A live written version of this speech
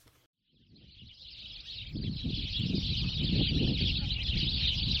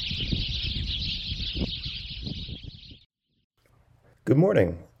Good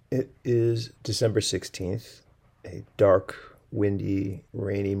morning. It is December 16th, a dark, windy,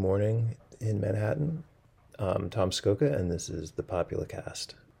 rainy morning in Manhattan. I'm Tom Skoka, and this is the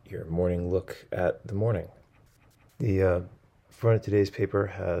Populacast, your morning look at the morning. The front of today's paper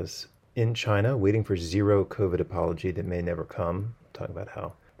has, "In China, waiting for zero COVID apology that may never come," talking about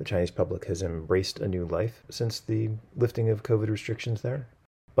how the Chinese public has embraced a new life since the lifting of COVID restrictions there.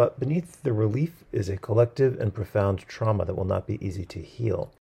 But beneath the relief is a collective and profound trauma that will not be easy to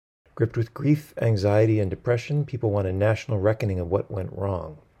heal. Gripped with grief, anxiety, and depression, people want a national reckoning of what went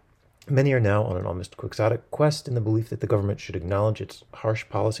wrong. Many are now on an almost quixotic quest in the belief that the government should acknowledge its harsh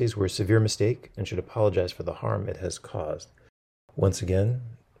policies were a severe mistake and should apologize for the harm it has caused. Once again,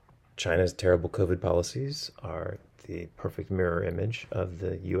 China's terrible COVID policies are the perfect mirror image of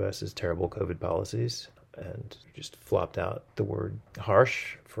the U.S.'s terrible COVID policies. And you just flopped out the word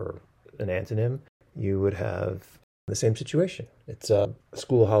harsh for an antonym, you would have the same situation. It's a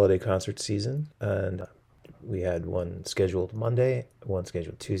school holiday concert season, and we had one scheduled Monday, one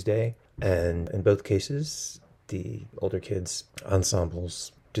scheduled Tuesday, and in both cases, the older kids'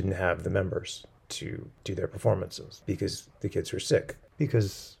 ensembles didn't have the members to do their performances because the kids were sick,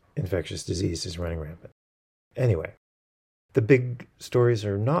 because infectious disease is running rampant. Anyway, the big stories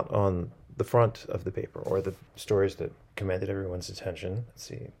are not on the front of the paper, or the stories that commanded everyone's attention. Let's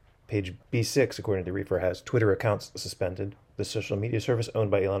see. Page B6, according to Reefer, has Twitter accounts suspended. The social media service owned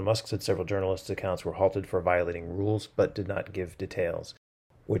by Elon Musk said several journalists' accounts were halted for violating rules, but did not give details.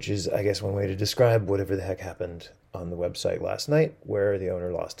 Which is, I guess, one way to describe whatever the heck happened on the website last night, where the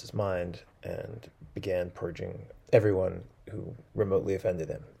owner lost his mind and began purging everyone who remotely offended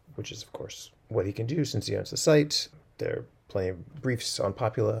him, which is, of course, what he can do since he owns the site. There are plenty of briefs on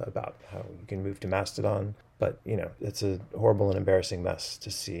Popula about how you can move to Mastodon. But, it's a horrible and embarrassing mess to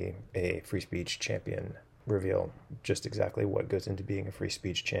see a free speech champion reveal just exactly what goes into being a free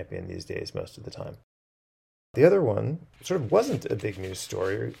speech champion these days most of the time. The other one sort of wasn't a big news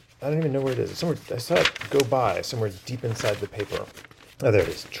story. I don't even know where it is. I saw it go by somewhere deep inside the paper. Oh, there it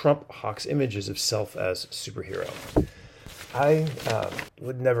is. Trump hawks images of self as superhero. I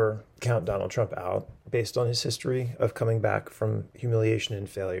would never count Donald Trump out based on his history of coming back from humiliation and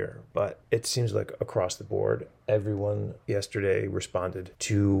failure. But it seems like across the board, everyone yesterday responded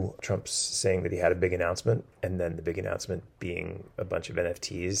to Trump's saying that he had a big announcement, and then the big announcement being a bunch of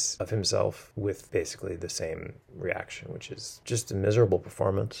NFTs of himself with basically the same reaction, which is just a miserable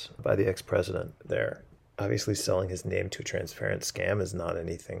performance by the ex-president there. Obviously, selling his name to a transparent scam is not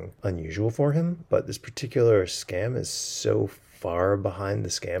anything unusual for him, but this particular scam is so far behind the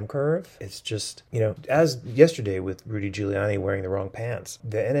scam curve. It's just, as yesterday with Rudy Giuliani wearing the wrong pants,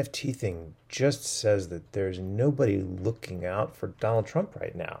 the NFT thing just says that there's nobody looking out for Donald Trump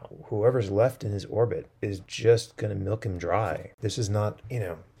right now. Whoever's left in his orbit is just going to milk him dry. This is not,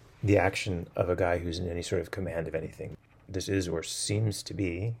 the action of a guy who's in any sort of command of anything. This is, or seems to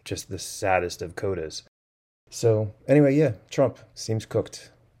be, just the saddest of codas. So anyway, Trump seems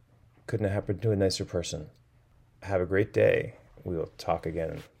cooked. Couldn't have happened to a nicer person. Have a great day. We will talk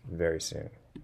again very soon.